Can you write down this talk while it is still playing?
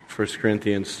1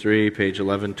 Corinthians 3, page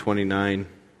 1129.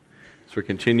 So we're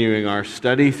continuing our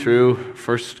study through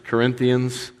 1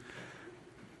 Corinthians.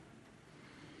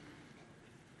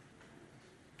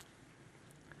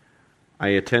 I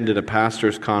attended a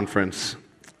pastor's conference,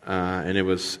 and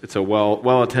it's a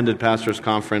well-attended pastor's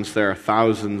conference. There are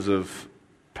thousands of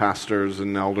pastors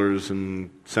and elders and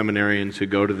seminarians who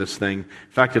go to this thing.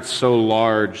 In fact, it's so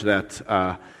large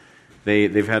that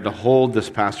they've had to hold this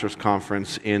pastor's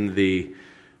conference in the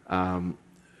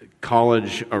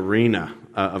college arena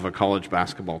of a college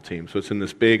basketball team. So it's in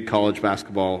this big college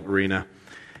basketball arena.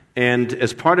 And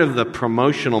as part of the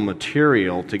promotional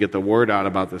material to get the word out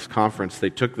about this conference, they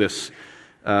took this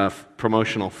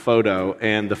promotional photo.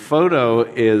 And the photo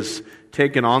is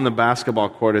taken on the basketball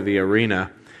court of the arena.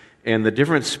 And the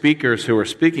different speakers who were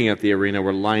speaking at the arena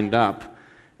were lined up,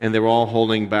 and they were all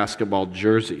holding basketball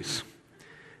jerseys.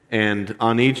 And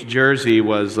on each jersey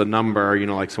was a number,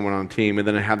 like someone on a team, and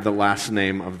then it had the last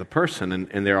name of the person,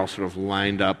 and they're all sort of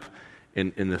lined up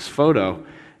in this photo.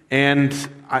 And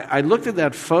I looked at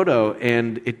that photo,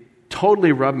 and it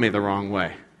totally rubbed me the wrong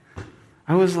way.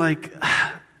 I was like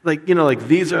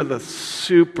these are the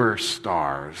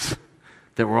superstars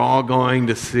that we're all going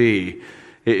to see.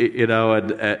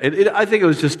 I think it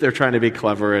was just they're trying to be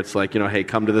clever. It's like, hey,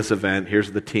 come to this event, here's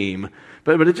the team.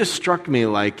 But it just struck me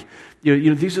like,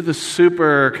 these are the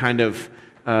super kind of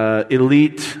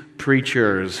elite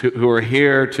preachers who are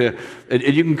here to, and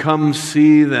you can come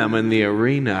see them in the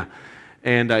arena.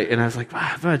 And I was like,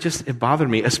 it bothered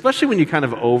me, especially when you kind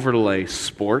of overlay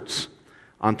sports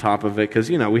on top of it, because,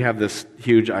 we have this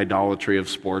huge idolatry of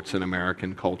sports in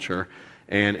American culture.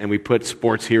 And we put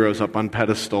sports heroes up on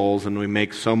pedestals, and we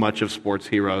make so much of sports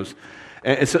heroes.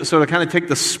 And so to kind of take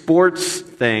the sports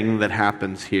thing that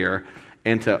happens here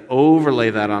and to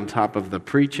overlay that on top of the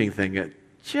preaching thing, it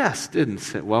just didn't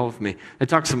sit well with me. I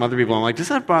talked to some other people, I'm like, does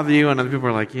that bother you? And other people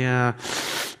are like, yeah,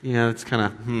 it's kind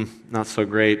of not so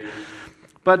great.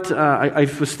 But I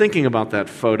was thinking about that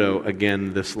photo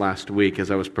again this last week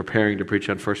as I was preparing to preach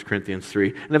on 1 Corinthians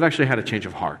 3, and I've actually had a change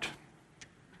of heart.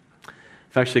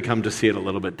 I've actually come to see it a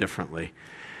little bit differently.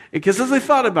 Because as I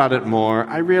thought about it more,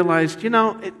 I realized,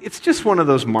 it's just one of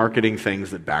those marketing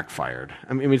things that backfired.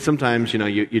 I mean, sometimes,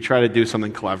 you try to do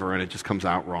something clever and it just comes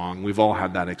out wrong. We've all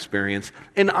had that experience.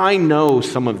 And I know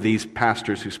some of these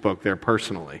pastors who spoke there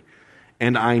personally.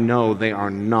 And I know they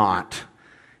are not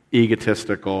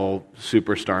egotistical,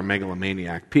 superstar,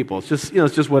 megalomaniac people. It's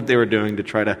just what they were doing to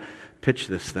try to pitch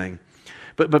this thing.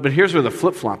 But here's where the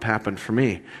flip-flop happened for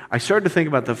me. I started to think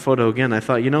about the photo again. I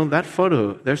thought, that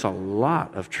photo, there's a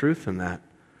lot of truth in that.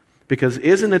 Because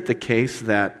isn't it the case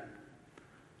that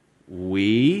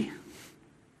we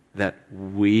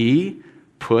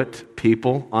put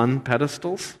people on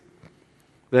pedestals?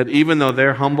 That even though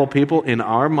they're humble people, in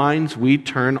our minds, we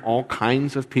turn all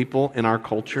kinds of people in our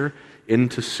culture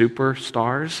into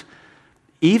superstars,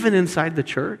 even inside the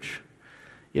church.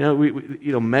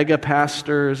 Mega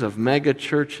pastors of mega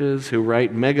churches who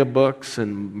write mega books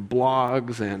and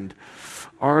blogs and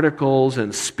articles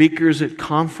and speakers at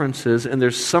conferences, and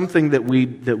there's something that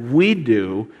we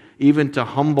do even to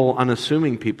humble,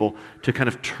 unassuming people to kind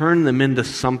of turn them into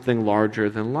something larger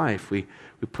than life. We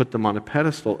put them on a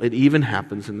pedestal. It even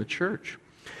happens in the church.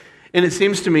 And it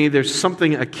seems to me there's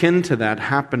something akin to that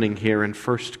happening here in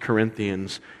 1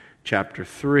 Corinthians chapter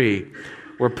 3.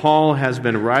 Where Paul has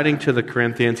been writing to the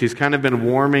Corinthians. He's kind of been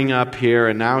warming up here,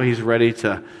 and now he's ready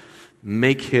to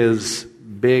make his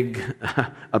big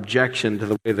objection to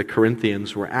the way the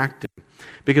Corinthians were acting.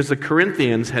 Because the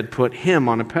Corinthians had put him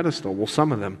on a pedestal, well,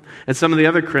 some of them. And some of the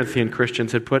other Corinthian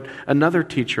Christians had put another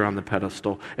teacher on the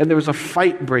pedestal. And there was a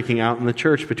fight breaking out in the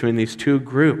church between these two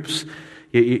groups.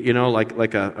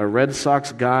 Like a Red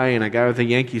Sox guy and a guy with a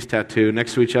Yankees tattoo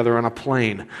next to each other on a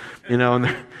plane.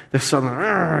 And they're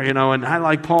suddenly, and I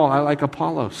like Paul, I like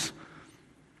Apollos.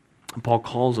 And Paul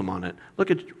calls them on it.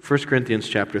 Look at 1 Corinthians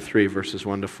chapter 3, verses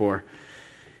 1 to 4.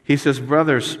 He says,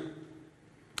 brothers,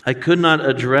 I could not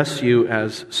address you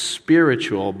as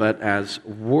spiritual, but as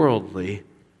worldly,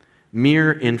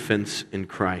 mere infants in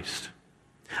Christ.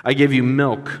 I gave you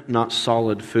milk, not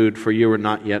solid food, for you were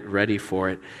not yet ready for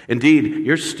it. Indeed,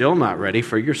 you're still not ready,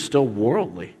 for you're still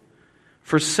worldly.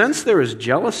 For since there is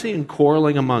jealousy and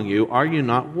quarreling among you, are you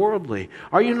not worldly?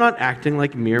 Are you not acting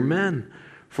like mere men?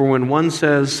 For when one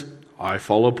says, I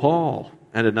follow Paul,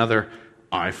 and another,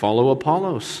 I follow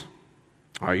Apollos,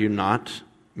 are you not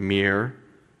mere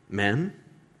men?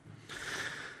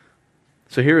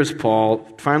 So here is Paul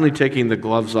finally taking the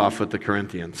gloves off with the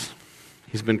Corinthians.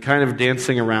 He's been kind of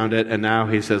dancing around it, and now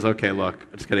he says, okay, look,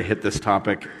 I'm just going to hit this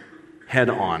topic head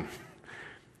on.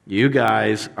 You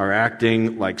guys are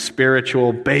acting like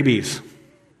spiritual babies.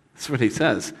 That's what he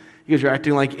says. He goes, you're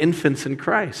acting like infants in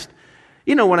Christ.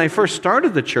 You know, when I first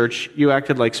started the church, you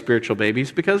acted like spiritual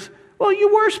babies because, well,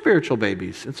 you were spiritual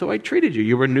babies. And so I treated you.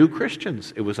 You were new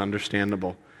Christians. It was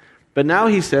understandable. But now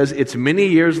he says it's many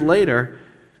years later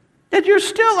and you're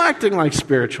still acting like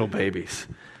spiritual babies.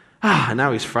 And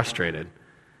now he's frustrated.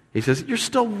 He says, you're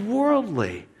still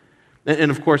worldly.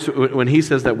 And of course, when he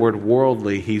says that word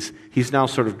worldly, he's now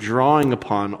sort of drawing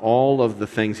upon all of the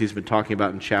things he's been talking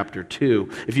about in chapter 2.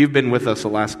 If you've been with us the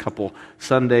last couple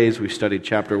Sundays, we studied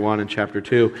chapter 1 and chapter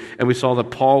 2, and we saw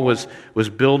that Paul was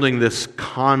building this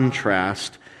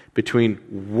contrast between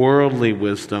worldly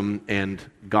wisdom and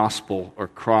gospel or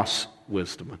cross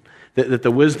wisdom. That the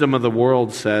wisdom of the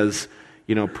world says,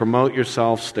 you know, promote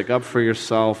yourself, stick up for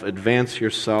yourself, advance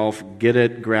yourself, get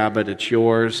it, grab it, it's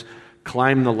yours.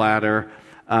 Climb the ladder,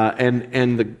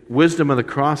 and the wisdom of the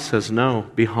cross says, no,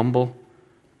 be humble,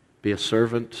 be a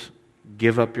servant,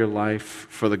 give up your life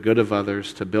for the good of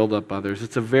others, to build up others.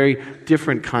 It's a very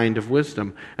different kind of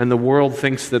wisdom, and the world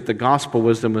thinks that the gospel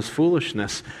wisdom is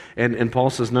foolishness, and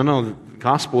Paul says, no, the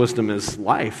gospel wisdom is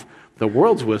life. The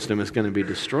world's wisdom is going to be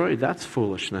destroyed. That's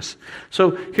foolishness.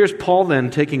 So here's Paul then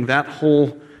taking that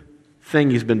whole thing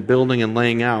he's been building and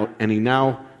laying out, and he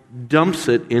now dumps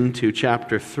it into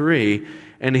chapter 3,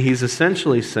 and he's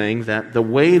essentially saying that the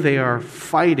way they are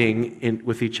fighting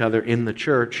with each other in the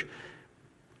church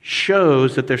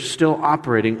shows that they're still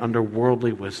operating under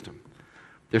worldly wisdom.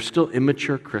 They're still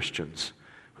immature Christians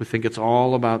who think it's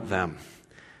all about them,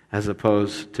 as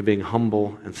opposed to being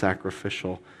humble and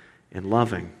sacrificial and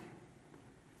loving.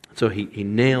 So he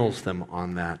nails them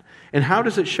on that. And how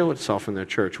does it show itself in their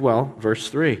church? Well, verse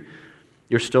 3,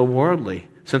 you're still worldly.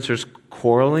 Since there's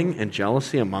quarreling and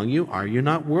jealousy among you, are you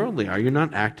not worldly? Are you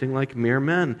not acting like mere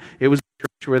men? It was a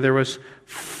church where there was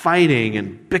fighting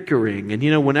and bickering. And you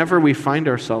know, whenever we find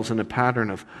ourselves in a pattern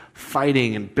of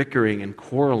fighting and bickering and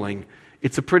quarreling,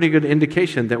 it's a pretty good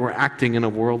indication that we're acting in a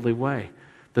worldly way,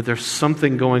 that there's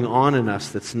something going on in us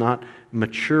that's not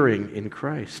maturing in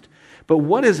Christ. But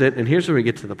what is it, and here's where we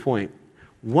get to the point,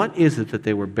 what is it that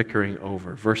they were bickering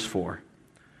over? Verse 4,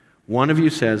 one of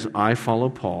you says, I follow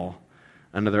Paul,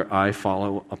 another, I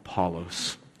follow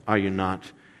Apollos. Are you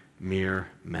not mere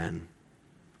men?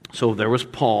 So there was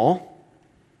Paul.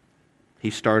 He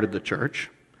started the church.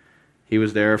 He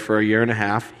was there for a year and a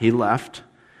half. He left.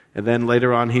 And then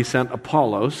later on he sent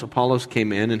Apollos. Apollos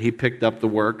came in and he picked up the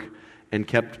work and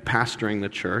kept pastoring the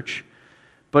church.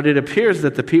 But it appears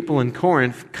that the people in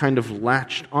Corinth kind of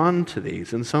latched on to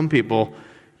these. And some people,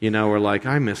 you know, were like,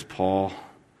 I miss Paul.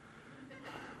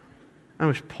 I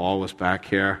wish Paul was back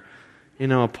here. You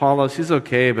know, Apollos, he's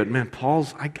okay, but man,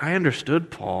 I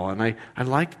understood Paul, and I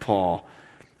liked Paul.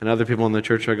 And other people in the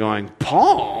church are going,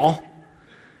 Paul?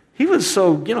 He was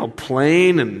so, you know,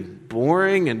 plain and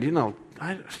boring, and, you know,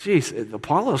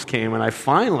 Apollos came, and I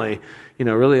finally, you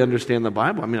know, really understand the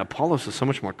Bible. I mean, Apollos is so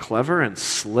much more clever and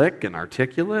slick and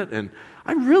articulate, and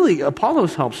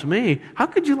Apollos helps me. How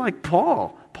could you like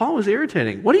Paul? Paul was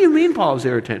irritating. What do you mean Paul was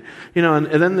irritating? You know, and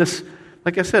then this,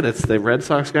 like I said, it's the Red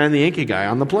Sox guy and the Yankee guy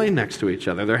on the plane next to each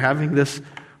other. They're having this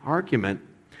argument.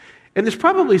 And there's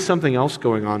probably something else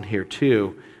going on here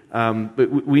too.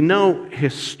 But we know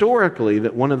historically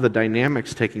that one of the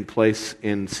dynamics taking place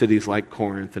in cities like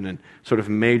Corinth and in sort of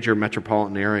major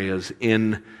metropolitan areas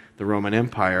in the Roman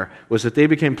Empire was that they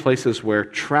became places where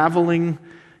traveling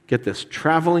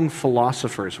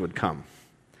philosophers would come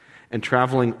and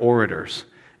traveling orators.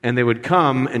 And they would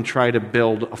come and try to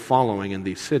build a following in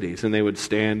these cities. And they would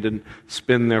stand and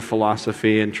spin their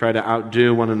philosophy and try to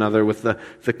outdo one another with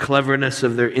the cleverness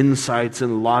of their insights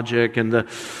and logic and the,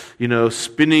 you know,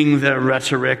 spinning their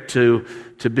rhetoric to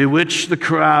bewitch the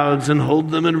crowds and hold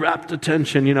them in rapt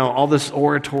attention. You know, all this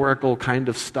oratorical kind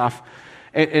of stuff.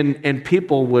 And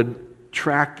people would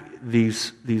track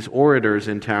these orators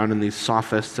in town and these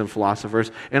sophists and philosophers.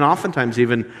 And oftentimes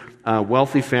even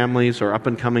wealthy families or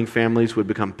up-and-coming families would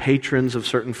become patrons of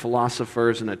certain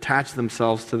philosophers and attach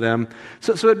themselves to them.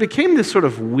 So it became this sort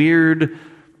of weird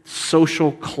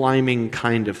social climbing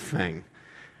kind of thing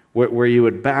where you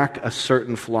would back a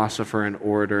certain philosopher and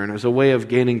orator, and as a way of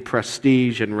gaining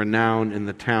prestige and renown in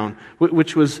the town,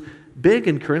 which was big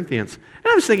in Corinthians.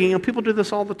 And I was thinking, you know, people do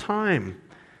this all the time.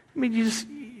 I mean, you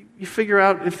figure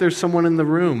out if there's someone in the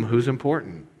room who's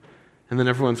important, and then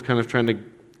everyone's kind of trying to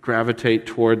gravitate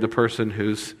toward the person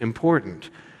who's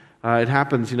important. It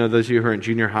happens, you know, those of you who are in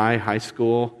junior high, high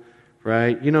school,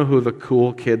 right? You know who the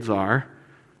cool kids are.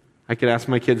 I could ask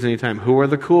my kids anytime, who are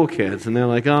the cool kids? And they're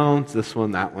like, oh, it's this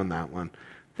one, that one, that one.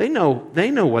 They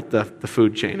know what the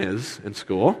food chain is in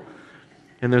school.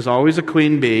 And there's always a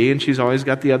queen bee, and she's always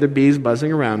got the other bees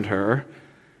buzzing around her.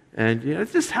 And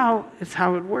it's just how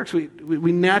it works.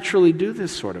 We naturally do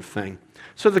this sort of thing.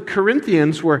 So the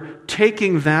Corinthians were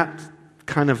taking that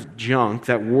kind of junk,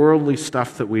 that worldly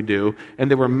stuff that we do, and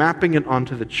they were mapping it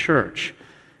onto the church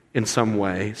in some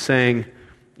way, saying,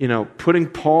 putting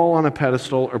Paul on a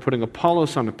pedestal or putting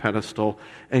Apollos on a pedestal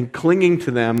and clinging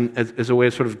to them as a way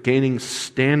of sort of gaining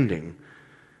standing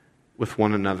with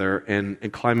one another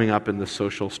and climbing up in the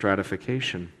social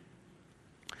stratification.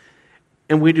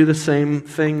 And we do the same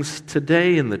things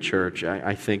today in the church,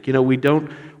 I think. We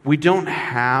don't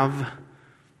have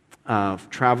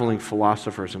traveling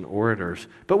philosophers and orators,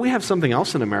 but we have something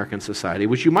else in American society,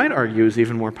 which you might argue is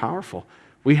even more powerful.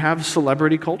 We have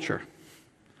celebrity culture.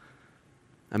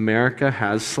 America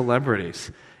has celebrities.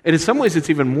 And in some ways it's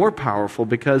even more powerful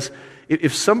because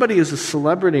if somebody is a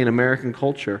celebrity in American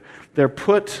culture, they're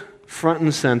put front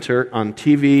and center on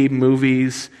TV,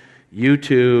 movies,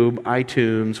 YouTube,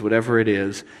 iTunes, whatever it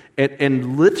is,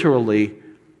 and literally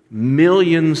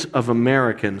millions of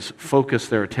Americans focus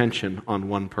their attention on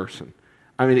one person.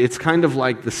 I mean, it's kind of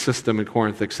like the system in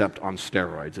Corinth except on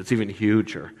steroids. It's even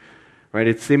huger, right?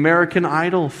 It's the American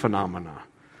Idol phenomena.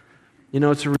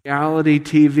 It's a reality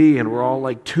TV, and we're all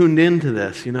like tuned into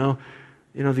this,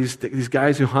 these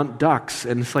guys who hunt ducks,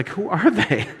 and it's like, who are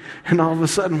they? And all of a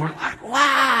sudden we're like,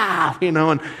 wow,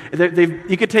 and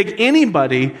you could take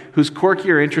anybody who's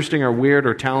quirky or interesting or weird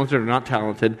or talented or not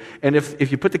talented, and if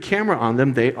you put the camera on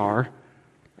them, they are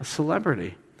a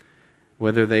celebrity,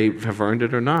 whether they have earned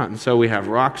it or not. And so we have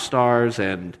rock stars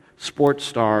and sports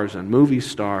stars and movie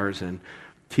stars and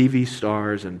TV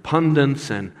stars and pundits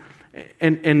and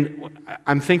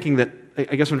I'm thinking that, I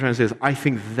guess what I'm trying to say is, I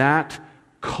think that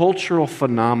cultural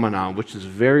phenomenon, which is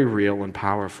very real and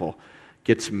powerful,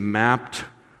 gets mapped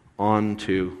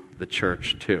onto the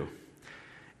church too.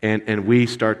 And we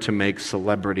start to make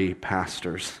celebrity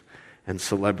pastors and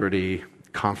celebrity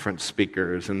conference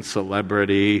speakers and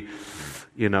celebrity,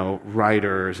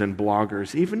 writers and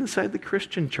bloggers, even inside the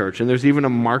Christian church. And there's even a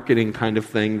marketing kind of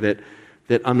thing that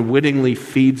unwittingly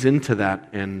feeds into that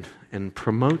and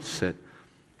promotes it.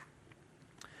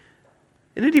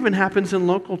 And it even happens in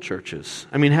local churches.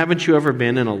 I mean, haven't you ever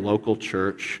been in a local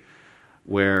church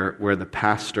where the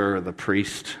pastor or the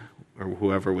priest or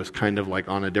whoever was kind of like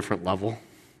on a different level?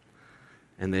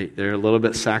 And they're a little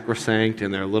bit sacrosanct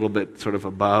and they're a little bit sort of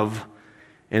above.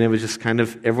 And it was just kind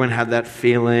of, everyone had that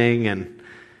feeling, and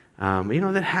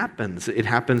that happens. It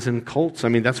happens in cults. I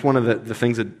mean, that's one of the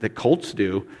things that cults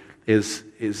do is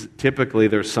typically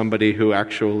there's somebody who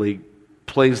actually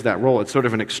plays that role. It's sort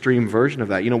of an extreme version of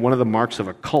that. One of the marks of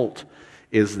a cult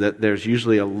is that there's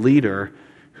usually a leader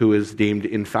who is deemed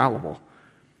infallible.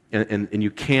 And you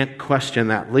can't question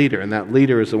that leader. And that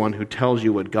leader is the one who tells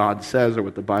you what God says or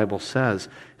what the Bible says.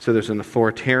 So there's an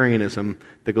authoritarianism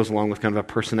that goes along with kind of a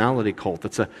personality cult.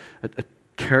 That's a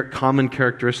common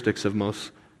characteristics of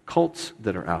most cults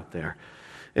that are out there.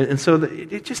 And so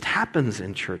it just happens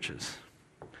in churches.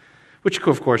 Which,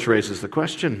 of course, raises the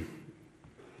question,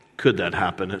 could that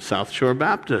happen at South Shore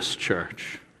Baptist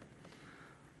Church?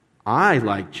 I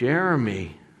like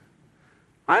Jeramie.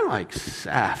 I like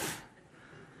Seth.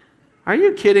 Are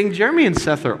you kidding? Jeramie and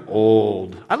Seth are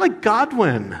old. I like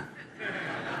Godwin.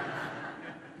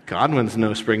 Godwin's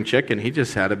no spring chicken. He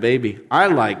just had a baby. I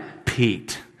like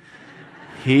Pete.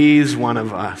 He's one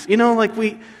of us. You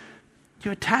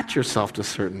attach yourself to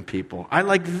certain people. I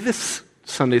like this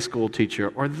Sunday school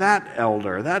teacher or that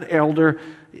elder. That elder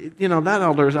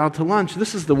is out to lunch.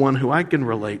 This is the one who I can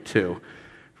relate to,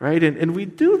 right? And we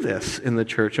do this in the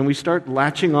church, and we start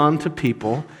latching on to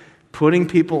people, putting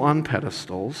people on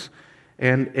pedestals,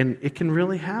 and it can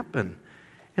really happen.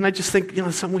 And I just think,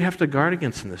 it's something we have to guard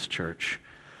against in this church.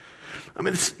 I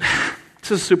mean, this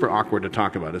is super awkward to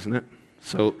talk about, isn't it?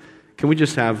 So can we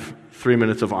just have 3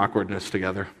 minutes of awkwardness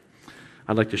together?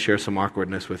 I'd like to share some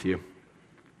awkwardness with you.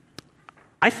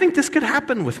 I think this could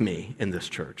happen with me in this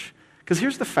church. Because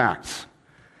here's the facts.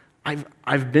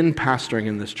 I've been pastoring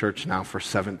in this church now for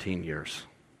 17 years.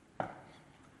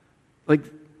 And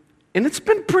it's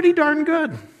been pretty darn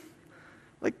good.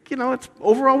 It's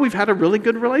overall we've had a really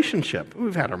good relationship.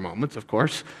 We've had our moments, of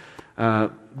course.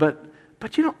 But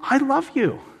I love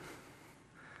you.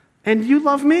 And you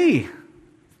love me,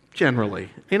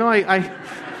 generally.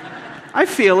 I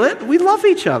feel it. We love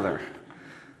each other.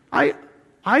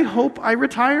 I hope I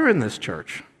retire in this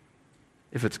church,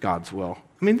 if it's God's will.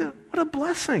 I mean, what a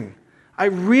blessing. I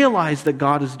realize that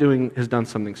God has done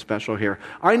something special here.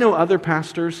 I know other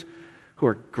pastors who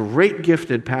are great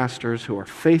gifted pastors who are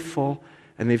faithful,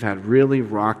 and they've had really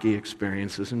rocky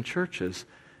experiences in churches.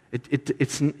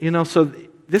 So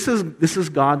this is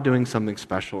God doing something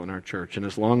special in our church. And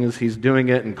as long as he's doing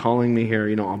it and calling me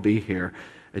here, I'll be here.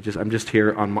 I'm just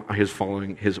here on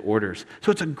following his orders.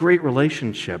 So it's a great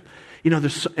relationship.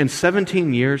 In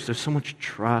 17 years, there's so much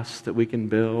trust that we can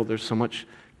build. There's so much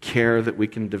care that we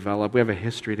can develop. We have a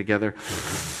history together.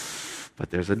 But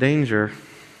there's a danger.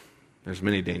 There's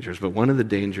many dangers. But one of the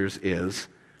dangers is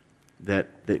that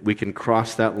we can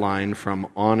cross that line from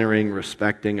honoring,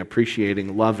 respecting,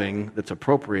 appreciating, loving that's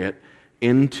appropriate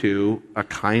into a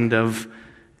kind of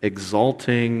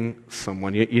exalting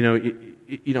someone.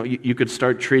 You could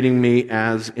start treating me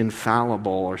as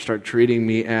infallible or start treating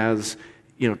me as,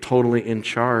 totally in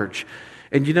charge.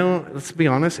 And let's be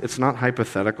honest, it's not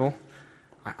hypothetical.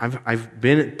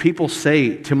 People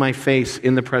say to my face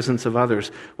in the presence of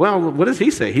others, well, what does he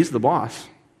say? He's the boss.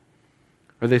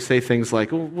 Or they say things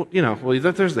like, well,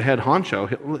 there's the head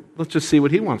honcho. Let's just see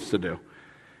what he wants to do.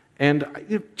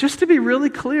 And just to be really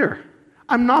clear,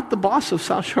 I'm not the boss of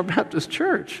South Shore Baptist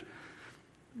Church.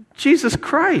 Jesus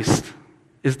Christ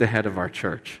is the head of our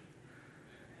church,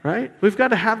 right? We've got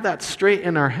to have that straight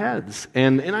in our heads.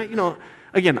 And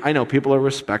again, I know people are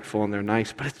respectful and they're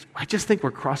nice, but I just think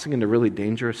we're crossing into really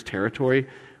dangerous territory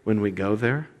when we go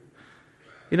there.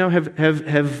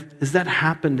 Has that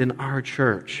happened in our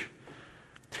church?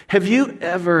 Have you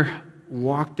ever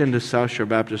walked into South Shore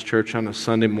Baptist Church on a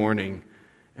Sunday morning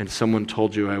and someone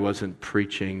told you I wasn't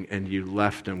preaching and you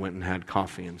left and went and had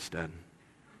coffee instead?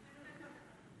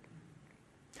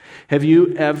 Have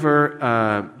you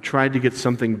ever tried to get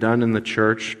something done in the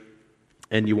church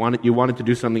and you wanted to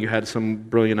do something, you had some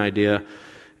brilliant idea,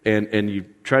 and you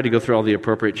tried to go through all the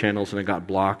appropriate channels and it got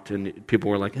blocked and people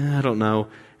were like, I don't know,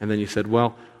 and then you said,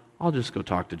 well, I'll just go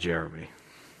talk to Jeramie,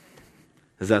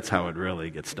 because that's how it really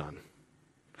gets done.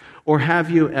 Or have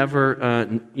you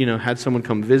ever, had someone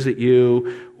come visit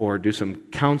you or do some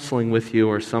counseling with you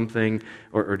or something,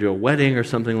 or do a wedding or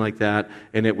something like that,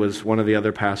 and it was one of the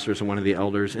other pastors and one of the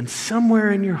elders, and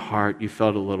somewhere in your heart you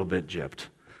felt a little bit gypped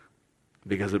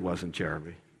because it wasn't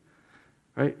Jeramie,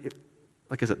 right?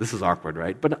 Like I said, this is awkward,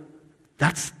 right? But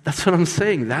that's what I'm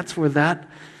saying. That's where that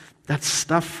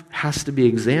stuff has to be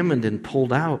examined and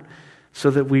pulled out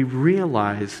so that we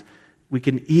realize we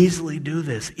can easily do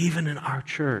this, even in our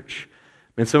church.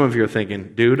 And some of you are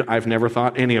thinking, dude, I've never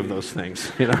thought any of those things.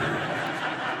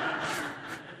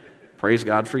 Praise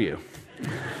God for you.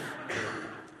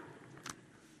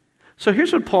 So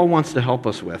here's what Paul wants to help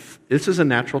us with. This is a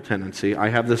natural tendency. I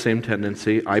have the same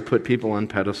tendency. I put people on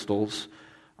pedestals.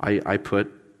 I put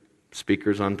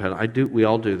speakers on pedestals. We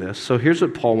all do this. So here's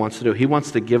what Paul wants to do. He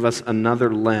wants to give us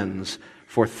another lens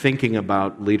for thinking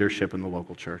about leadership in the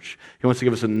local church. He wants to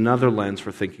give us another lens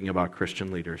for thinking about Christian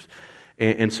leaders.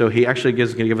 And so he actually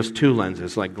is going to give us two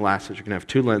lenses, like glasses. You're going to have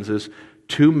two lenses,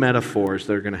 two metaphors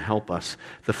that are going to help us.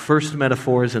 The first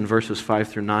metaphor is in verses 5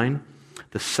 through 9.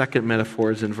 The second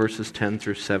metaphor is in verses 10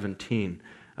 through 17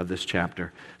 of this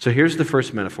chapter. So here's the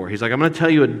first metaphor. He's like, I'm going to tell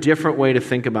you a different way to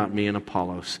think about me and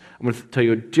Apollos. I'm going to tell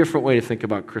you a different way to think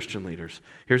about Christian leaders.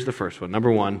 Here's the first one.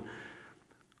 Number one,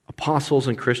 apostles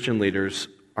and Christian leaders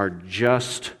are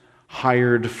just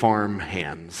hired farm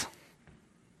hands.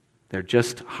 They're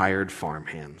just hired farm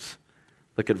hands.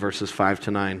 Look at verses 5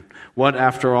 to 9. What,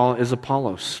 after all, is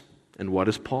Apollos? And what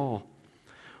is Paul?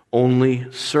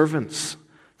 Only servants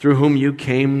through whom you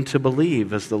came to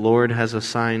believe, as the Lord has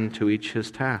assigned to each his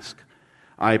task.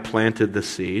 I planted the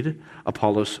seed,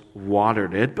 Apollos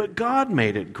watered it, but God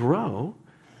made it grow.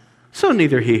 So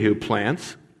neither he who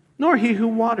plants nor he who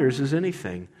waters is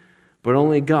anything, but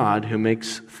only God who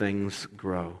makes things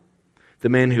grow. The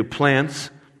man who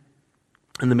plants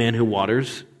and the man who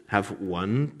waters have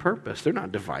one purpose. They're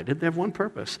not divided. They have one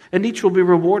purpose. And each will be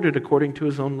rewarded according to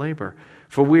his own labor.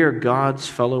 For we are God's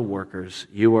fellow workers.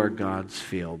 You are God's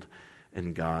field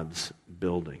and God's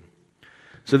building.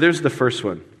 So there's the first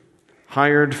one.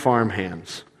 Hired farm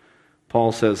hands.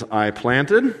 Paul says, I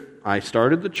planted, I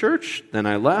started the church, then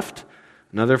I left.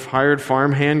 Another hired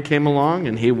farm hand came along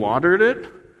and he watered it.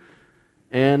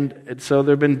 And so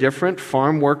there have been different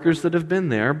farm workers that have been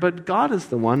there, but God is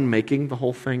the one making the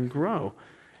whole thing grow.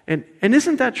 And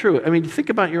isn't that true? I mean, think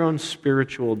about your own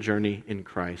spiritual journey in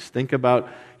Christ. Think about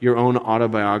your own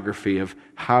autobiography of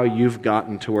how you've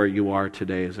gotten to where you are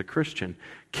today as a Christian.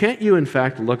 Can't you, in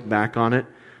fact, look back on it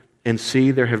and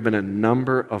see there have been a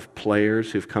number of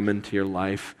players who've come into your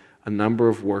life, a number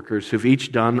of workers who've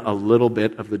each done a little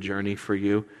bit of the journey for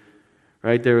you?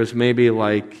 Right? There was maybe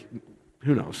like,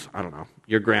 who knows, I don't know,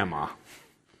 your grandma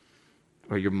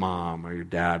or your mom or your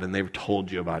dad, and they've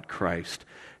told you about Christ.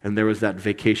 And there was that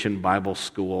vacation Bible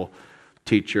school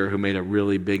teacher who made a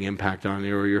really big impact on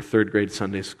you, or your third grade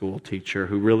Sunday school teacher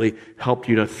who really helped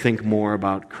you to think more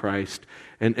about Christ.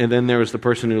 And then there was the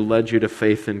person who led you to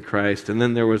faith in Christ. And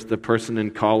then there was the person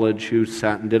in college who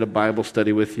sat and did a Bible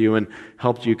study with you and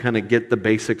helped you kind of get the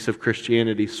basics of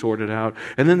Christianity sorted out.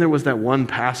 And then there was that one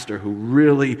pastor who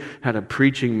really had a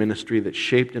preaching ministry that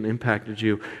shaped and impacted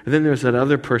you. And then there's that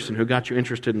other person who got you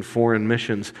interested in foreign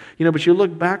missions. But you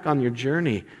look back on your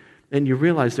journey and you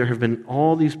realize there have been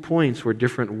all these points where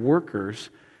different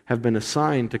workers have been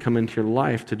assigned to come into your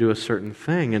life to do a certain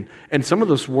thing. And some of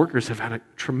those workers have had a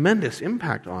tremendous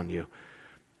impact on you.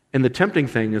 And the tempting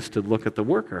thing is to look at the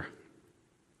worker.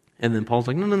 And then Paul's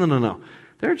like, no.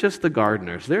 They're just the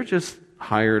gardeners. They're just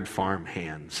hired farm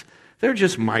hands. They're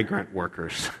just migrant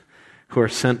workers who are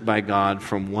sent by God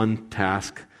from one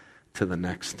task to the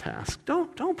next task.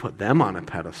 Don't put them on a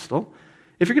pedestal.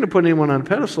 If you're going to put anyone on a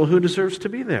pedestal, who deserves to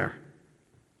be there?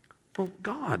 Well,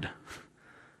 God.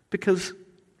 Because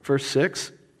verse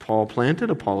 6, Paul planted,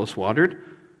 Apollos watered.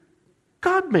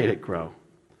 God made it grow.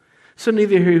 So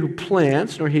neither he who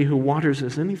plants nor he who waters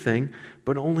is anything,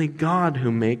 but only God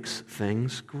who makes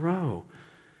things grow.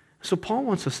 So Paul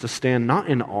wants us to stand not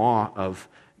in awe of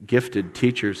gifted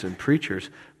teachers and preachers,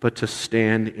 but to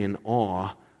stand in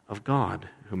awe of God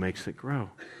who makes it grow.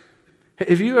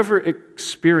 Have you ever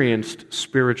experienced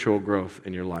spiritual growth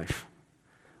in your life?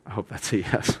 I hope that's a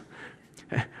yes.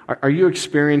 Are you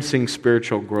experiencing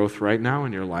spiritual growth right now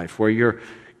in your life where you're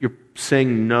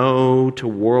saying no to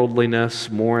worldliness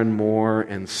more and more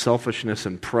and selfishness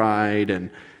and pride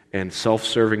and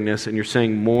self-servingness, and you're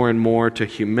saying more and more to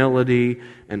humility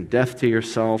and death to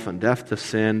yourself and death to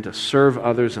sin, to serve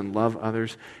others and love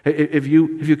others? Have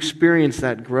you experienced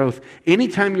that growth?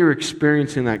 Anytime you're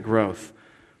experiencing that growth,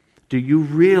 do you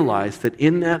realize that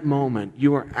in that moment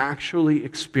you are actually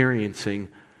experiencing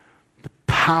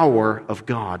power of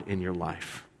God in your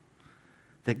life?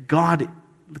 That God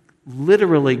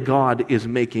is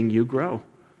making you grow.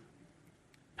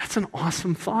 That's an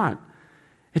awesome thought.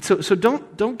 And so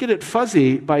don't get it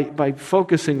fuzzy by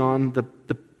focusing on the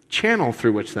channel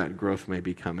through which that growth may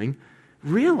be coming.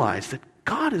 Realize that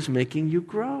God is making you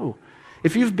grow.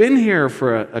 If you've been here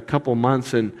for a couple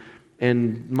months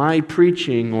and my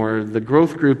preaching or the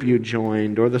growth group you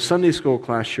joined or the Sunday school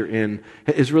class you're in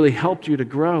has really helped you to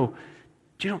grow,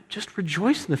 just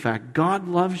rejoice in the fact God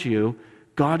loves you.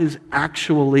 God is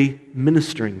actually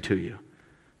ministering to you.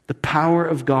 The power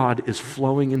of God is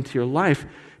flowing into your life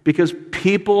because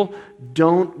people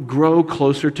don't grow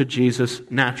closer to Jesus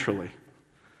naturally.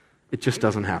 It just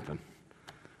doesn't happen.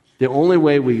 The only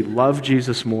way we love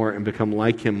Jesus more and become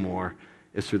like him more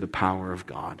is through the power of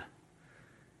God.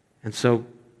 And so,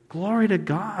 glory to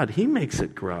God. He makes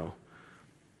it grow.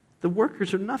 The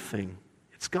workers are nothing.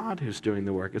 It's God who's doing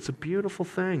the work. It's a beautiful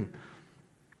thing.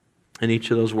 And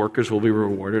each of those workers will be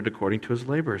rewarded according to his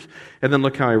labors. And then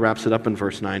look how he wraps it up in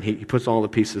verse 9. He puts all the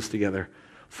pieces together.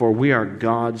 For we are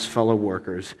God's fellow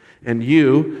workers, and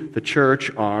you, the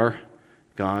church, are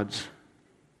God's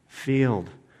field.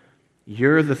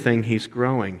 You're the thing he's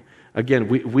growing. Again,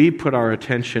 we put our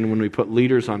attention when we put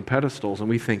leaders on pedestals, and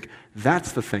we think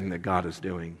that's the thing that God is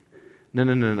doing.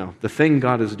 No. The thing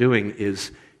God is doing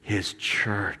is his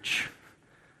church.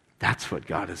 That's what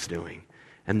God is doing.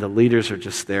 And the leaders are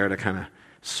just there to kind of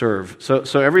serve.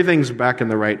 So everything's back in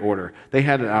the right order. They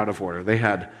had it out of order. They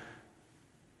had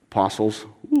apostles,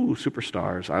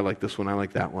 superstars. I like this one, I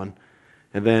like that one.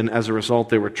 And then as a result,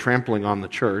 they were trampling on the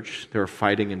church. They were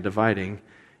fighting and dividing.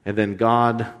 And then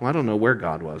God, I don't know where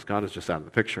God was. God is just out of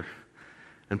the picture.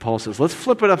 And Paul says, let's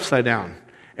flip it upside down.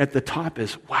 At the top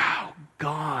is, wow,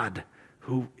 God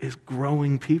who is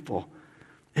growing people.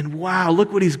 And wow,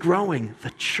 look what he's growing.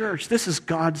 The church. This is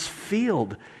God's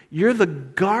field. You're the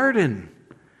garden.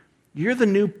 You're the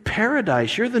new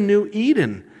paradise. You're the new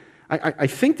Eden. I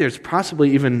think there's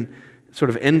possibly even sort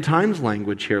of end times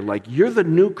language here, like you're the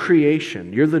new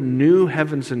creation. You're the new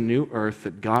heavens and new earth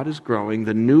that God is growing,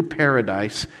 the new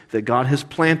paradise that God has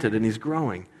planted and he's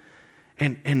growing.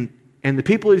 And the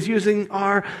people he's using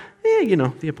are,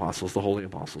 the apostles, the holy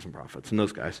apostles and prophets and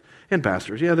those guys. And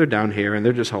pastors, they're down here and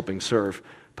they're just helping serve.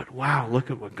 But wow, look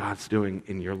at what God's doing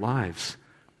in your lives.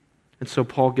 And so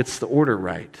Paul gets the order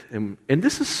right. And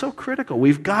this is so critical.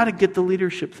 We've got to get the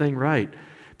leadership thing right.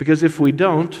 Because if we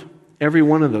don't, every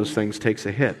one of those things takes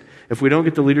a hit. If we don't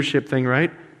get the leadership thing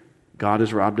right, God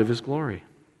is robbed of his glory.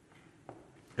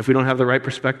 If we don't have the right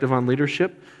perspective on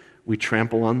leadership, we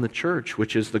trample on the church,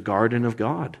 which is the garden of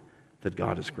God that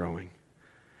God is growing.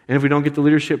 And if we don't get the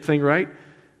leadership thing right,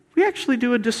 we actually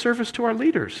do a disservice to our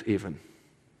leaders even.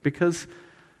 Because,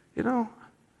 I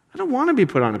don't want to be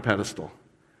put on a pedestal.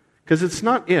 Because it's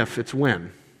not if, it's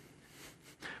when.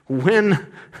 when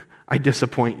I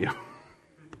disappoint you.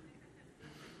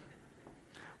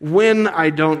 When I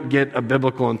don't get a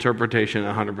biblical interpretation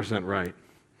 100% right.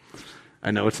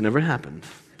 I know it's never happened,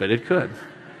 but it could.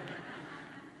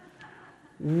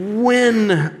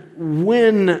 When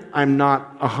I'm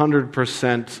not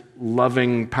 100%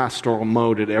 loving pastoral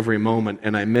mode at every moment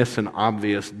and I miss an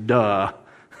obvious duh,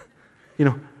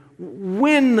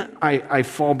 when I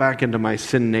fall back into my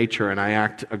sin nature and I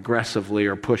act aggressively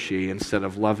or pushy instead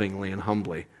of lovingly and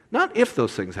humbly. Not if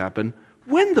those things happen,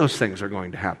 when those things are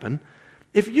going to happen.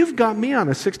 If you've got me on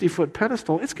a 60-foot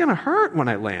pedestal, it's going to hurt when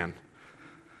I land.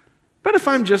 But if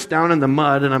I'm just down in the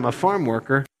mud and I'm a farm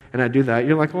worker and I do that,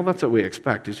 you're like, well, that's what we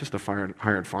expect. He's just a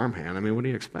hired farmhand. I mean, what do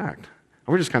you expect?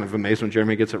 We're just kind of amazed when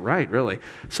Jeramie gets it right, really.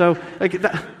 So,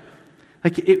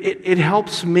 it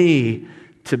helps me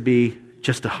to be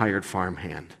just a hired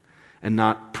farmhand and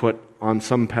not put on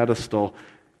some pedestal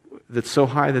that's so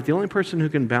high that the only person who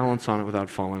can balance on it without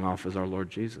falling off is our Lord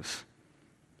Jesus.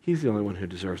 He's the only one who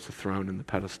deserves the throne and the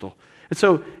pedestal. And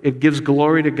so it gives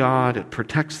glory to God, it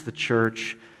protects the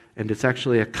church, and it's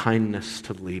actually a kindness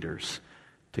to leaders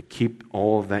to keep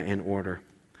all of that in order.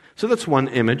 So that's one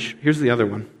image. Here's the other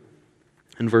one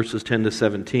in verses 10 to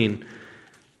 17.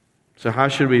 So how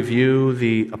should we view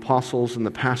the apostles and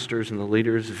the pastors and the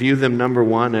leaders? View them, number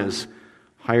one, as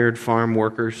hired farm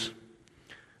workers.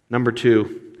 Number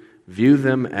two, view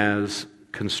them as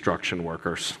construction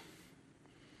workers.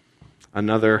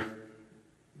 Another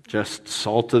just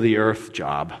salt of the earth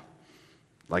job,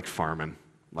 like farming,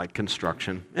 like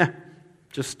construction.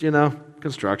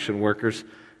 Construction workers.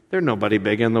 They're nobody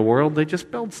big in the world. They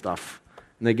just build stuff.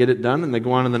 And they get it done, and they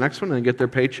go on to the next one, and they get their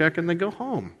paycheck, and they go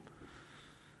home.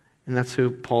 And that's who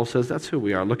Paul says, that's who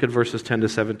we are. Look at verses 10 to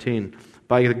 17.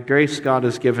 By the grace God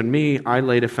has given me, I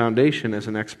laid a foundation as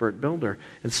an expert builder,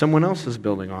 and someone else is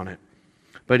building on it.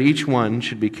 But each one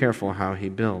should be careful how he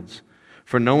builds.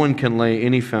 For no one can lay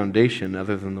any foundation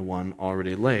other than the one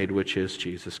already laid, which is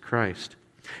Jesus Christ.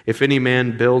 If any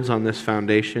man builds on this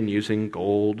foundation using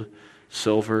gold,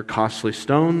 silver, costly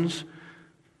stones,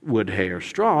 wood, hay, or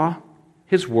straw,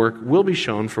 his work will be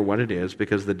shown for what it is,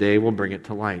 because the day will bring it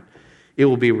to light. It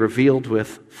will be revealed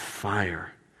with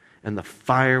fire, and the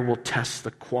fire will test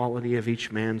the quality of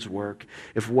each man's work.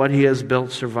 If what he has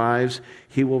built survives,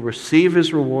 he will receive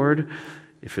his reward.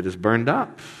 If it is burned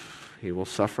up, he will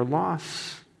suffer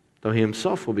loss, though he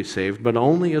himself will be saved, but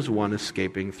only as one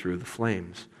escaping through the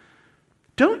flames.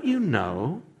 Don't you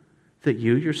know that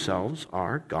you yourselves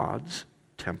are God's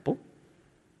temple,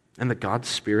 and that God's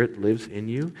Spirit lives in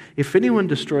you? If anyone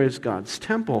destroys God's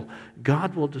temple,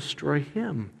 God will destroy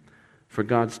him. For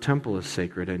God's temple is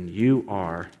sacred, and you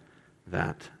are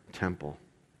that temple.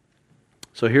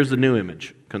 So here's the new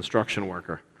image, construction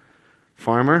worker.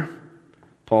 Farmer,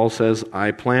 Paul says,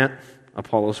 I plant,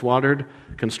 Apollos watered.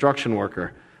 Construction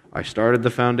worker, I started the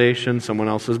foundation, someone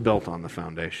else has built on the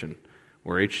foundation.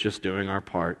 We're each just doing our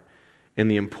part.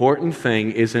 And the important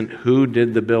thing isn't who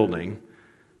did the building,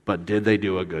 but did they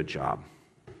do a good job?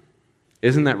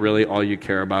 Isn't that really all you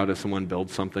care about if someone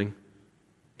builds something?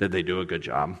 Did they do a good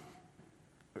job?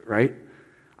 Right?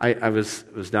 I was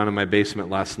down in my basement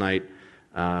last night,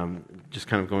 just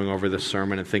kind of going over this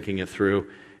sermon and thinking it through.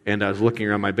 And I was looking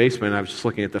around my basement, and I was just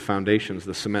looking at the foundations,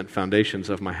 the cement foundations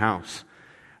of my house.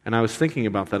 And I was thinking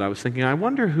about that. I was thinking, I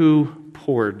wonder who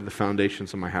poured the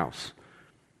foundations of my house.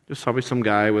 There's probably some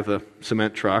guy with a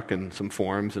cement truck and some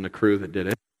forms and a crew that did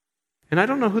it. And I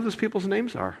don't know who those people's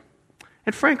names are.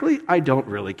 And frankly, I don't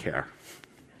really care.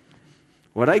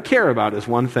 What I care about is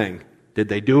one thing. Did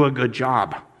they do a good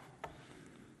job?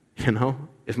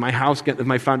 Is my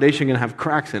foundation going to have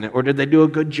cracks in it, or did they do a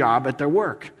good job at their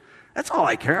work? That's all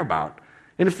I care about.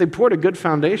 And if they poured a good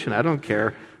foundation, I don't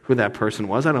care who that person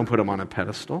was. I don't put them on a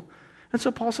pedestal. And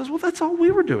so Paul says, well, that's all we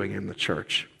were doing in the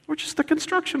church. We're just the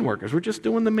construction workers. We're just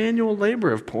doing the manual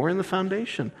labor of pouring the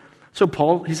foundation. So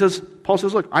Paul says,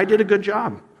 look, I did a good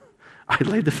job. I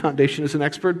laid the foundation as an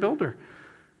expert builder.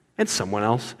 And someone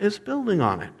else is building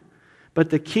on it. But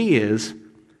the key is,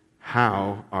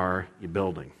 how are you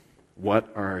building?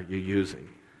 What are you using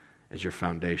as your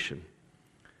foundation?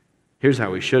 Here's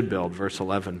how we should build, verse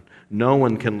 11. No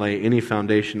one can lay any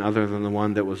foundation other than the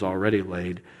one that was already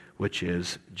laid, which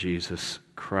is Jesus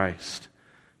Christ.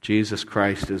 Jesus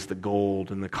Christ is the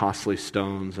gold and the costly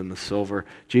stones and the silver.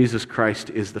 Jesus Christ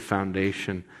is the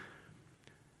foundation.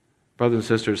 Brothers and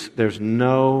sisters, there's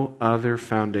no other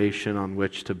foundation on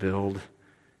which to build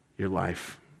your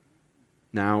life,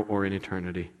 now or in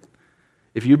eternity.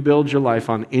 If you build your life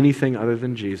on anything other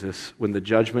than Jesus, when the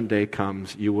judgment day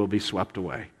comes, you will be swept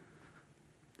away.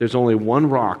 There's only one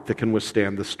rock that can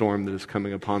withstand the storm that is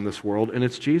coming upon this world, and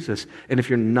it's Jesus. And if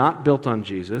you're not built on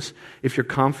Jesus, if your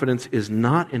confidence is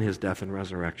not in his death and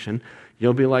resurrection,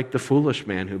 you'll be like the foolish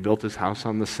man who built his house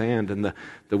on the sand, and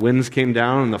the winds came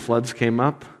down and the floods came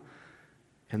up,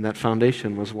 and that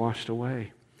foundation was washed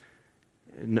away.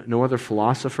 No other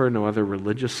philosopher, no other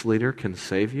religious leader can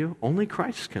save you. Only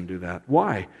Christ can do that.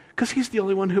 Why? Because he's the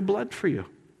only one who bled for you.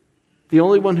 The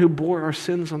only one who bore our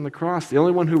sins on the cross. The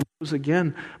only one who rose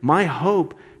again. My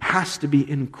hope has to be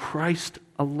in Christ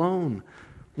alone.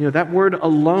 That word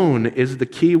alone is the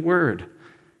key word.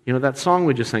 That song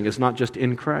we just sang is not just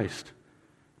in Christ.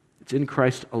 It's in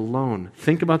Christ alone.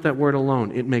 Think about that word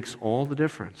alone. It makes all the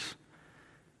difference.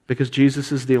 Because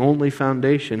Jesus is the only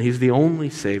foundation. He's the only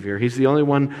Savior. He's the only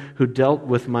one who dealt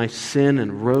with my sin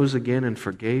and rose again and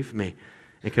forgave me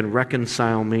and can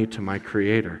reconcile me to my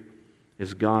Creator,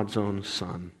 is God's own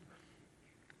Son.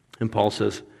 And Paul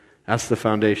says, that's the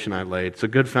foundation I laid. It's a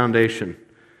good foundation.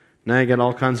 Now you got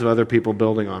all kinds of other people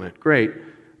building on it. Great,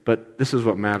 but this is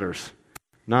what matters.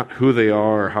 Not who they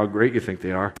are or how great you think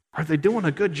they are. Are they doing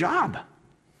a good job?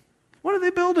 What are they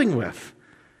building with?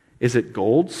 Is it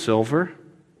gold, silver?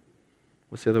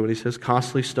 What's the other one he says?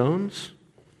 Costly stones?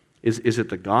 Is it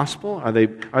the gospel? Are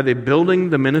they building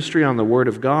the ministry on the Word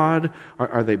of God?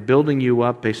 Are they building you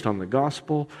up based on the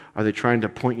gospel? Are they trying to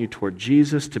point you toward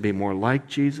Jesus to be more like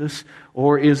Jesus?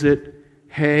 Or is it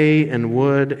hay and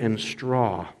wood and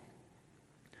straw?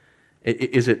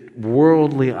 Is it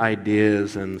worldly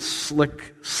ideas and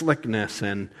slickness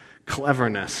and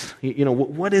cleverness?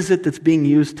 What is it that's being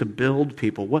used to build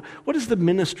people? What is the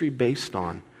ministry based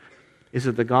on? Is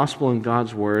it the gospel and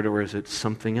God's word, or is it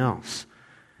something else?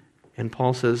 And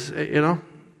Paul says,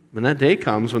 when that day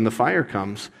comes, when the fire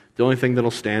comes, the only thing that'll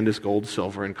stand is gold,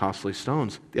 silver, and costly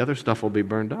stones. The other stuff will be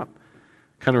burned up.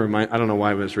 I don't know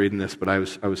why I was reading this, but I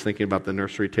was thinking about the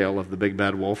nursery tale of the big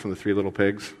bad wolf and the three little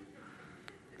pigs.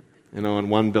 And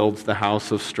one builds the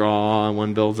house of straw, and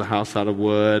one builds a house out of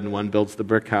wood, and one builds the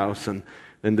brick house, and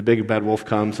then the big bad wolf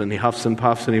comes, and he huffs and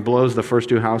puffs, and he blows the first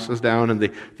two houses down, and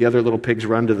the other little pigs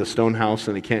run to the stone house,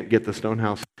 and he can't get the stone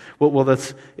house. Well,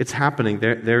 it's happening.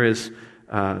 There is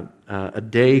a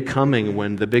day coming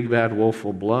when the big bad wolf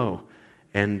will blow,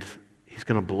 and he's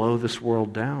going to blow this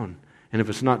world down. And if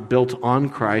it's not built on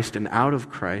Christ and out of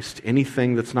Christ,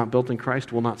 anything that's not built in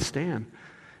Christ will not stand.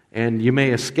 And you may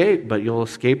escape, but you'll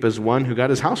escape as one who got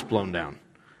his house blown down,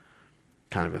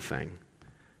 kind of a thing.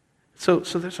 So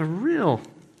there's a real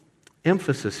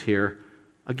emphasis here,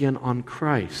 again, on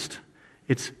Christ.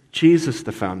 It's Jesus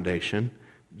the foundation.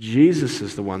 Jesus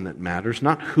is the one that matters,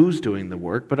 not who's doing the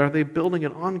work, but are they building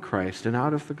it on Christ and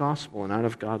out of the gospel and out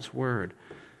of God's word?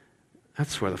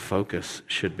 That's where the focus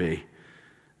should be.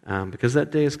 Because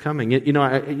that day is coming.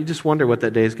 You just wonder what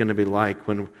that day is going to be like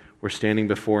when we're standing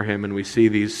before him and we see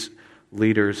these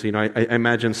leaders. I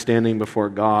imagine standing before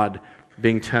God,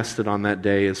 being tested on that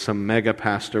day as some mega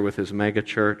pastor with his mega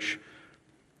church.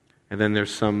 And then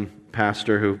there's some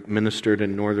pastor who ministered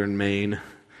in northern Maine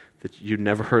that you'd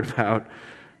never heard about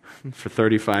for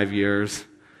 35 years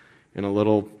in a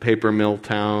little paper mill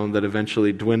town that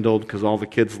eventually dwindled because all the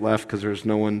kids left because there's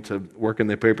no one to work in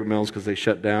the paper mills because they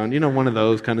shut down. One of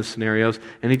those kind of scenarios.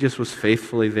 And he just was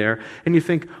faithfully there. And you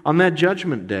think, on that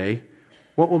judgment day,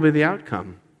 what will be the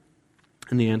outcome?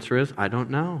 And the answer is, I don't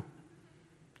know.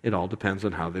 It all depends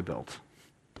on how they built.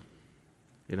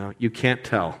 You can't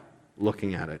tell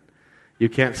looking at it. You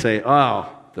can't say,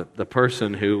 the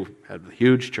person who had a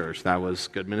huge church, that was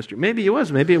good ministry. Maybe it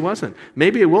was, maybe it wasn't.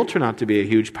 Maybe it will turn out to be a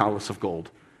huge palace of gold.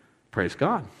 Praise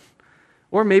God.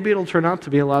 Or maybe it'll turn out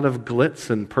to be a lot of glitz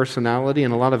and personality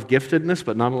and a lot of giftedness,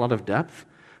 but not a lot of depth.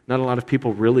 Not a lot of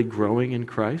people really growing in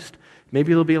Christ.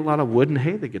 Maybe it'll be a lot of wood and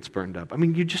hay that gets burned up.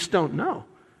 You just don't know.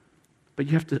 But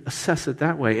you have to assess it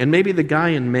that way. And maybe the guy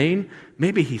in Maine,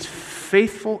 maybe he's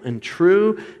faithful and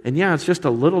true. And it's just a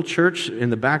little church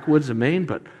in the backwoods of Maine,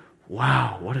 but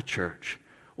wow, what a church.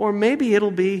 Or maybe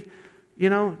it'll be,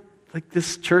 like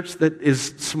this church that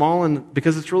is small and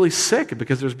because it's really sick,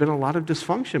 because there's been a lot of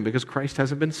dysfunction, because Christ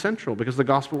hasn't been central, because the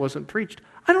gospel wasn't preached.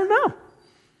 I don't know.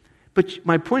 But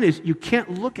my point is, you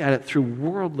can't look at it through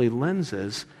worldly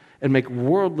lenses and make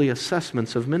worldly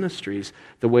assessments of ministries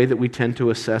the way that we tend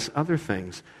to assess other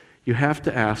things. You have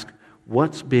to ask,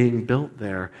 what's being built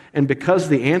there? And because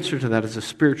the answer to that is a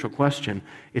spiritual question,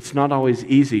 it's not always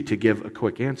easy to give a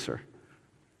quick answer.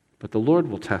 But the Lord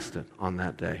will test it on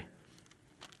that day.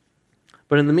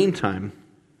 But in the meantime,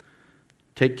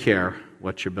 take care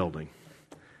what you're building,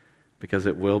 because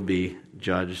it will be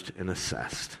judged and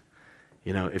assessed.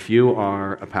 If you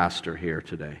are a pastor here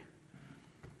today,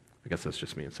 I guess that's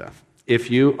just me and Seth.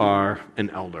 If you are an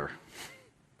elder,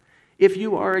 If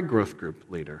you are a growth group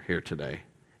leader here today,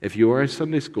 if you are a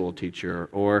Sunday school teacher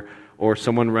or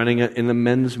someone running in the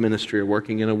men's ministry or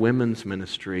working in a women's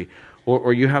ministry,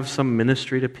 or you have some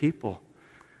ministry to people,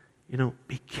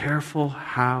 be careful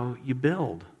how you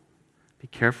build. Be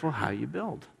careful how you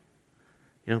build.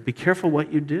 Be careful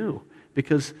what you do,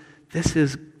 because this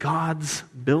is God's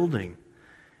building,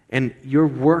 and your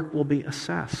work will be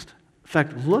assessed. In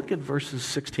fact, look at verses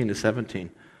 16 to 17.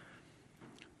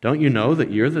 Don't you know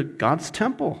that you're God's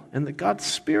temple and that God's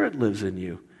Spirit lives in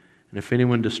you? And if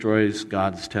anyone destroys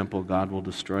God's temple, God will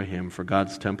destroy him, for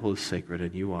God's temple is sacred,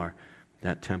 and you are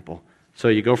that temple. So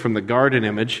you go from the garden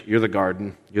image, you're the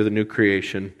garden, you're the new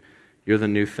creation, you're the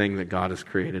new thing that God has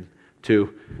created,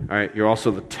 to, all right, you're also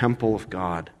the temple of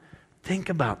God. Think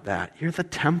about that. You're the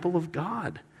temple of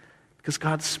God, because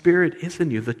God's Spirit is in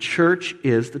you. The church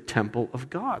is the temple of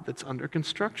God that's under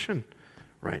construction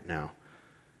right now.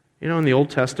 In the Old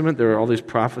Testament, there are all these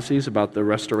prophecies about the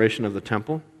restoration of the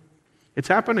temple. It's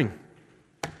happening,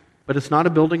 but it's not a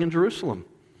building in Jerusalem.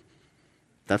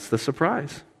 That's the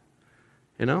surprise.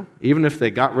 Even if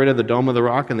they got rid of the Dome of the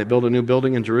Rock and they built a new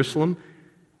building in Jerusalem,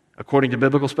 according to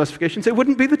biblical specifications, it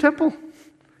wouldn't be the temple.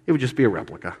 It would just be a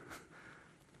replica.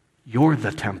 You're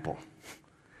the temple.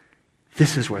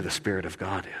 This is where the Spirit of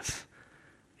God is.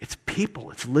 It's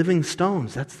people. It's living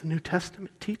stones. That's the New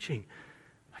Testament teaching.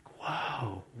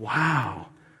 Whoa, wow.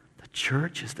 The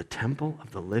church is the temple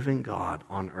of the living God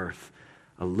on earth.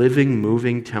 A living,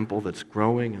 moving temple that's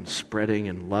growing and spreading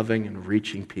and loving and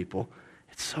reaching people.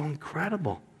 It's so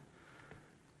incredible.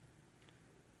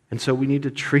 And so we need to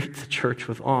treat the church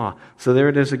with awe. So there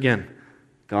it is again.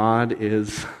 God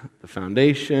is the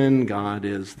foundation. God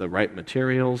is the right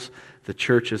materials. The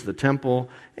church is the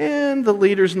temple. And the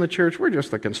leaders in the church, we're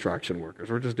just the construction workers.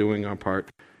 We're just doing our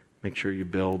part. Make sure you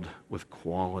build with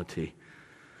quality.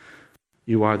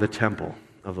 You are the temple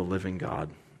of the living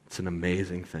God. It's an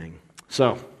amazing thing.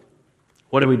 So,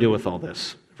 what do we do with all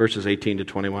this? Verses 18 to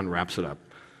 21 wraps it up.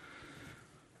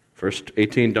 Verse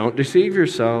 18, don't deceive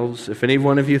yourselves. If any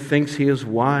one of you thinks he is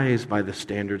wise by the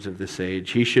standards of this age,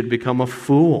 he should become a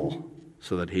fool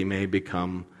so that he may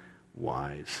become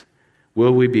wise.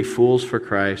 Will we be fools for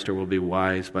Christ, or will we be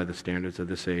wise by the standards of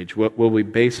this age? Will we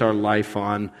base our life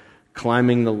on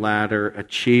climbing the ladder,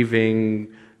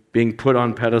 achieving, being put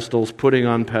on pedestals, putting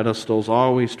on pedestals,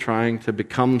 always trying to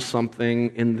become something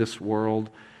in this world?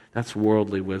 That's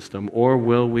worldly wisdom. Or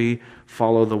will we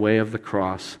follow the way of the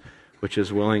cross, which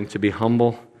is willing to be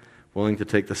humble, willing to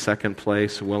take the second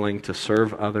place, willing to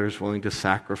serve others, willing to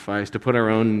sacrifice, to put our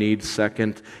own needs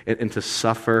second, and to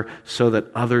suffer so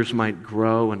that others might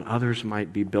grow and others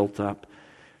might be built up?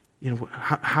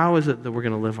 How is it that we're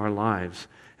going to live our lives?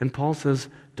 And Paul says,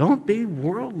 don't be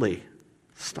worldly.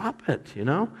 Stop it,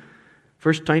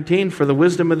 Verse 19, for the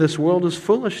wisdom of this world is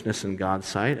foolishness in God's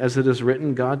sight. As it is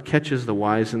written, God catches the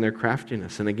wise in their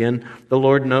craftiness. And again, the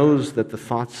Lord knows that the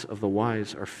thoughts of the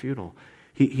wise are futile.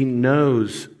 He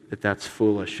knows that that's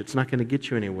foolish. It's not going to get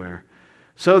you anywhere.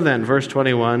 So then, verse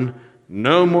 21,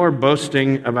 no more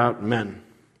boasting about men.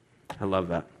 I love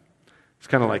that. It's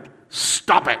kind of like,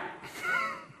 stop it.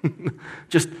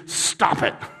 Just stop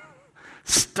it.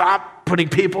 Stop putting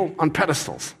people on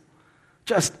pedestals.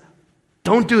 Just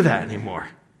don't do that anymore.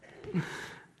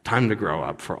 Time to grow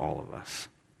up for all of us.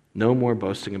 No more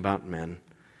boasting about men.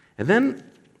 And then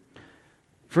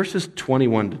verses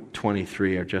 21 to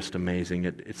 23 are just amazing.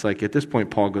 It's like at this point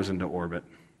Paul goes into orbit.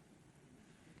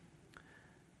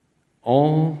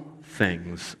 All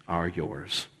things are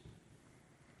yours.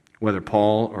 Whether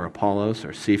Paul or Apollos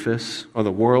or Cephas or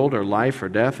the world or life or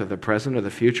death or the present or the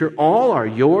future, all are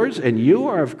yours, and you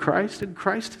are of Christ and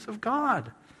Christ is of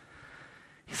God.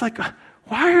 He's like,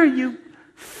 why are you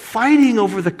fighting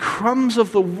over the crumbs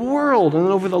of the world and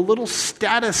over the little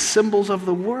status symbols of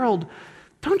the world?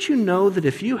 Don't you know that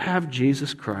if you have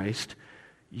Jesus Christ,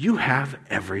 you have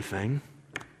everything?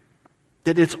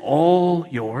 That it's all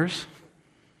yours?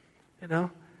 I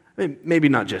mean, maybe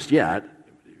not just yet.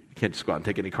 You can't just go out and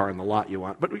take any car in the lot you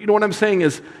want. But you know what I'm saying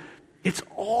is, it's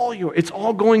all yours. It's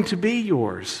all going to be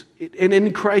yours. And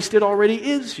in Christ, it already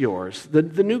is yours. The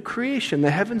new creation,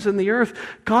 the heavens and the earth.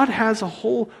 God has a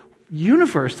whole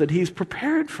universe that He's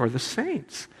prepared for the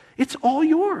saints. It's all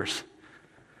yours.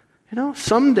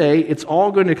 Someday it's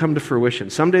all going to come to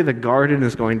fruition. Someday the garden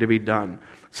is going to be done.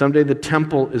 Someday the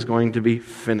temple is going to be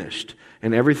finished.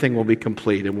 And everything will be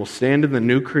complete. And we'll stand in the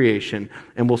new creation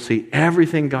and we'll see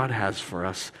everything God has for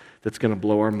us that's going to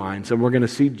blow our minds. And we're going to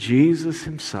see Jesus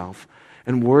Himself.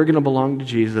 And we're going to belong to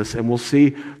Jesus, and we'll see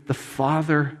the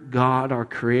Father, God, our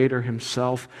Creator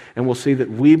himself, and we'll see that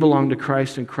we belong to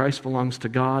Christ and Christ belongs to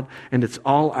God, and it's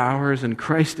all ours and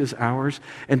Christ is ours.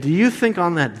 And do you think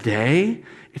on that day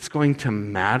it's going to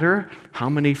matter how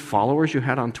many followers you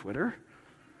had on Twitter?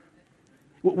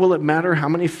 Will it matter how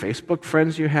many Facebook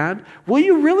friends you had? Will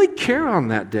you really care on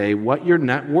that day what your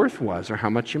net worth was or how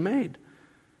much you made?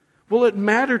 Will it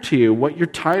matter to you what your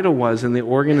title was in the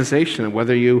organization and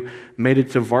whether you made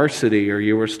it to varsity or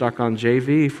you were stuck on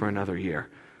JV for another year?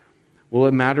 Will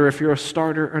it matter if you're a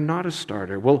starter or not a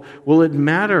starter? Will it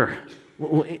matter,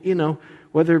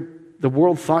 whether the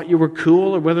world thought you were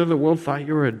cool or whether the world thought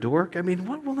you were a dork? I mean,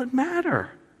 what will it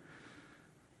matter?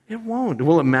 It won't.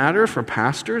 Will it matter for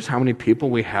pastors how many people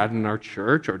we had in our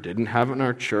church or didn't have in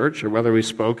our church, or whether we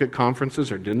spoke at conferences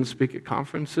or didn't speak at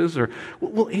conferences? Or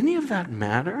will any of that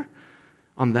matter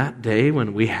on that day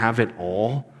when we have it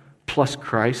all, plus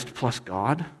Christ, plus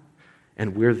God,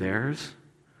 and we're theirs?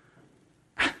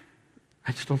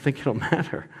 I just don't think it'll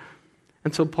matter.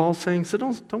 And so Paul's saying, so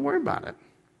don't worry about it.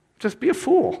 Just be a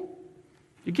fool.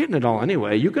 You're getting it all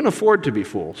anyway. You can afford to be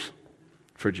fools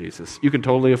for Jesus. You can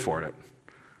totally afford it.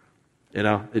 You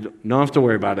don't have to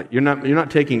worry about it. You're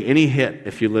not taking any hit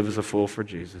if you live as a fool for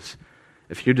Jesus.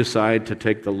 If you decide to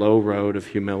take the low road of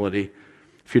humility,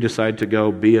 if you decide to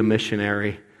go be a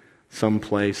missionary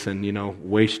someplace and,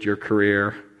 waste your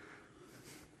career,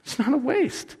 it's not a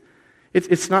waste.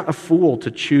 It's not a fool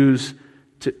to choose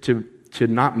to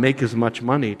not make as much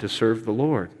money to serve the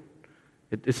Lord.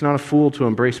 It's not a fool to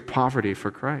embrace poverty for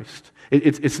Christ.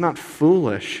 It's not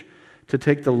foolish to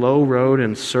take the low road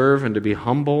and serve and to be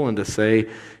humble and to say,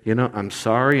 I'm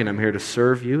sorry and I'm here to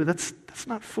serve you. That's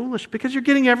not foolish because you're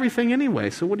getting everything anyway.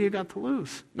 So what do you got to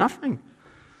lose? Nothing.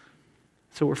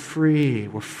 So we're free.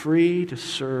 We're free to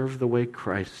serve the way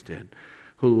Christ did,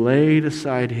 who laid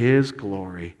aside his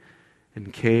glory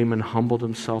and came and humbled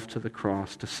himself to the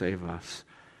cross to save us,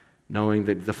 knowing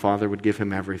that the Father would give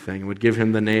him everything, would give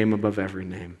him the name above every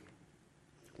name.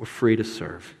 We're free to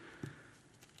serve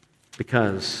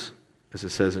because, as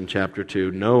it says in chapter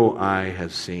 2, no eye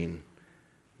has seen,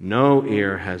 no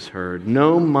ear has heard,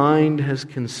 no mind has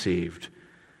conceived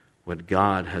what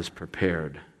God has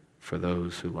prepared for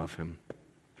those who love him.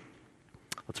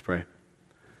 Let's pray.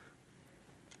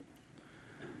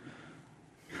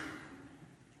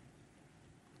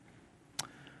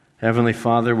 Heavenly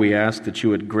Father, we ask that you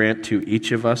would grant to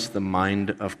each of us the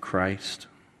mind of Christ.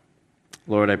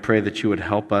 Lord, I pray that you would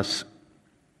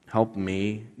help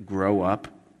me grow up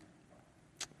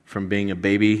from being a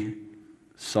baby,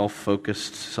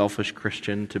 self-focused, selfish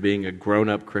Christian to being a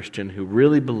grown-up Christian who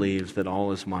really believes that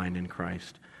all is mine in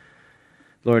Christ.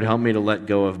 Lord, help me to let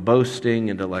go of boasting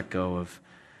and to let go of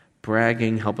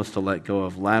bragging. Help us to let go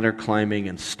of ladder climbing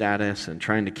and status and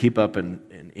trying to keep up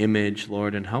an image,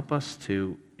 Lord, and help us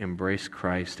to embrace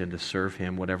Christ and to serve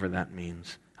him, whatever that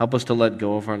means. Help us to let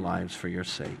go of our lives for your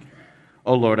sake.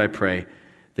 Oh, Lord, I pray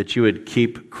that you would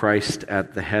keep Christ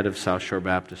at the head of South Shore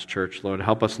Baptist Church. Lord,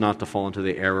 help us not to fall into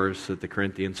the errors that the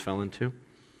Corinthians fell into.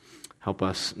 Help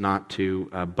us not to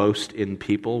boast in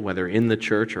people, whether in the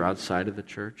church or outside of the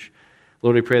church.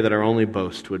 Lord, we pray that our only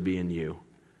boast would be in you,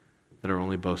 that our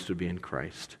only boast would be in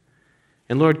Christ.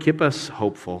 And Lord, keep us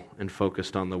hopeful and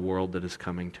focused on the world that is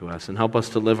coming to us, and help us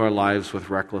to live our lives with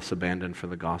reckless abandon for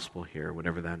the gospel here,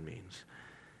 whatever that means.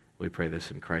 We pray this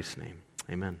in Christ's name.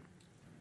 Amen.